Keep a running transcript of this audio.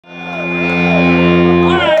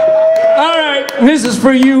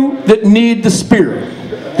for you that need the spirit.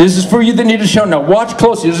 This is for you that need to show. Now watch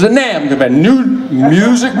closely. This is a NAMM, new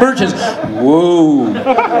music merchants.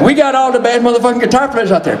 Whoa. We got all the bad motherfucking guitar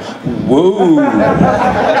players out there. Whoa.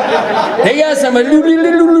 They got some,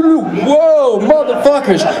 whoa,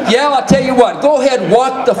 motherfuckers. Yeah, I'll tell you what. Go ahead,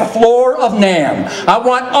 walk the floor of NAMM. I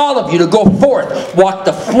want all of you to go forth. Walk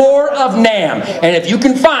the floor of NAMM. And if you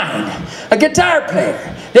can find a guitar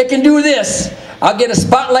player that can do this, I'll get a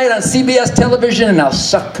spotlight on CBS television and I'll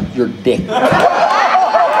suck your dick.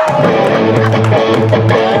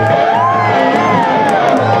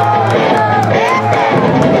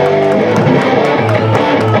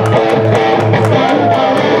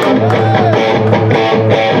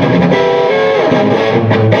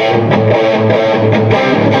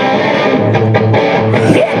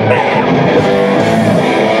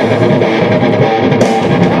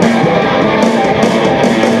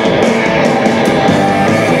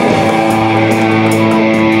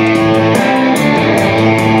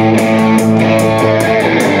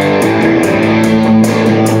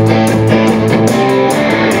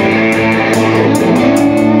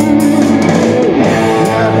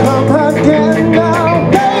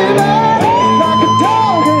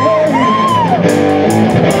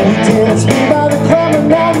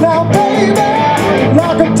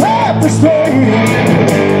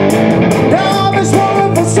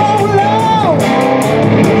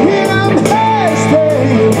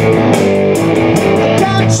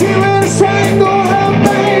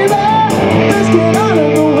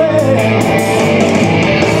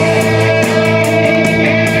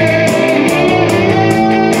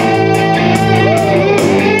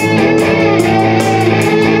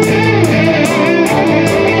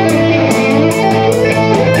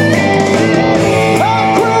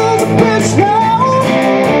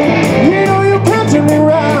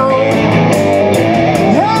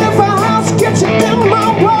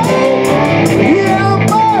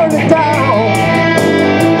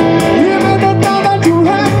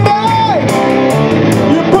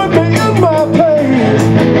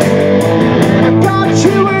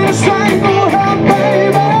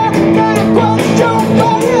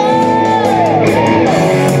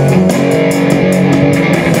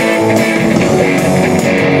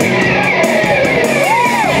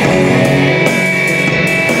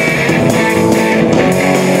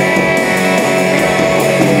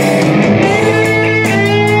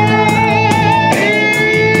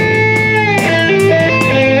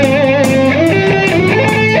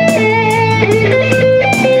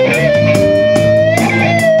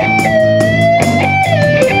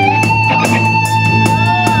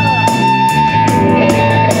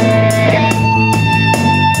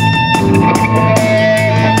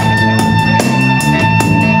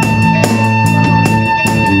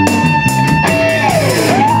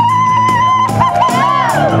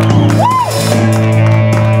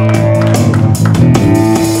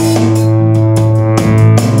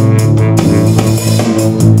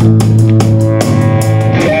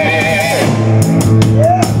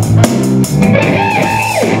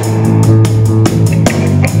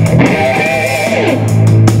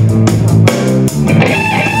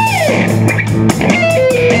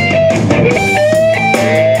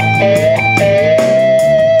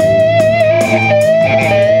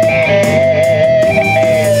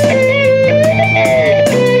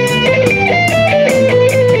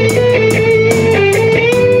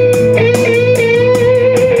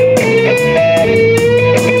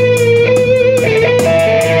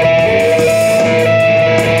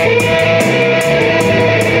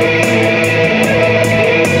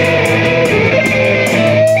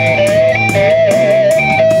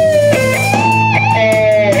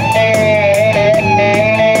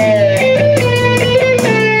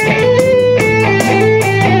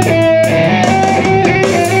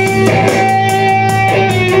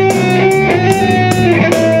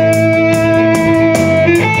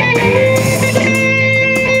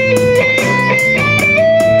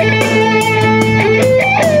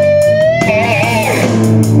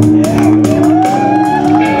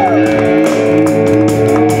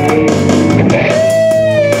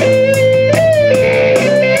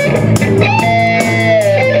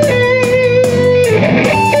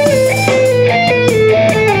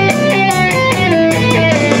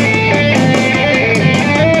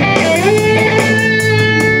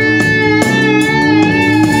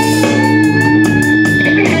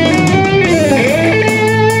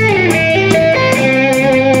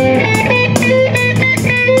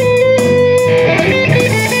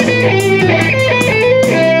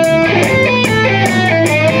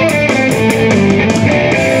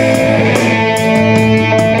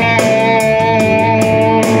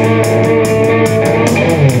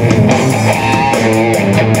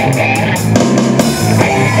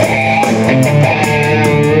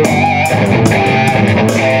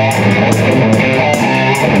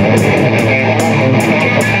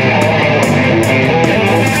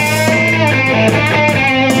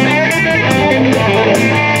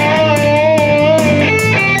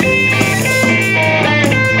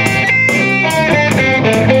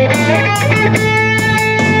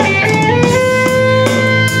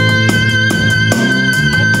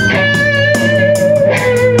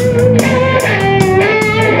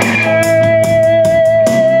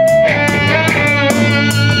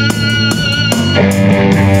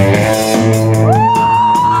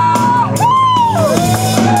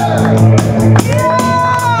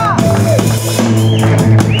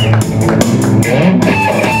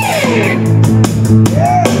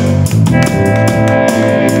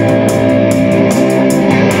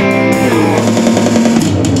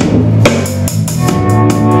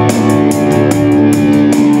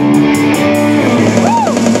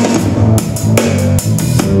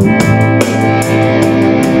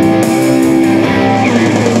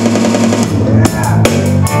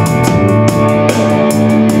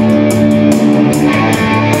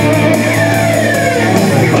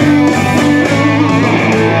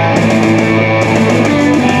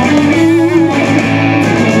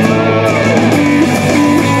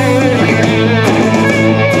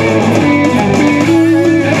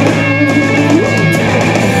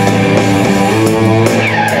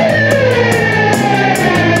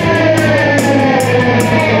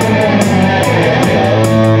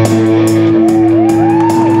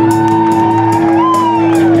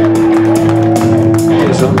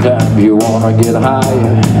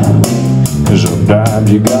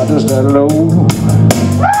 to stand low.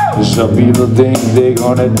 Some people think they're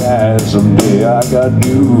gonna die someday. I got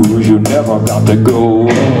news, you never got to go.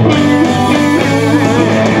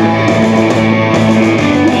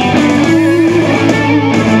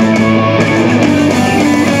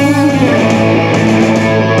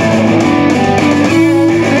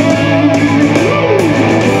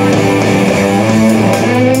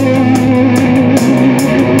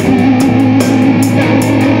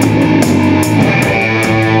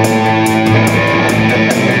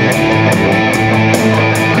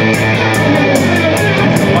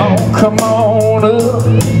 Come on up,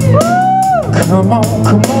 come on,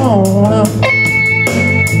 come on up,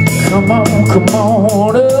 come on, come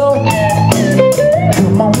on up,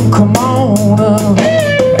 come on, come on up,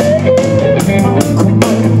 come on, come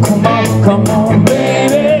on, come on, come on,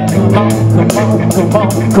 baby, come on, come on, come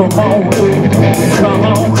on, come on, come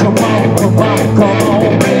on, come on, come on.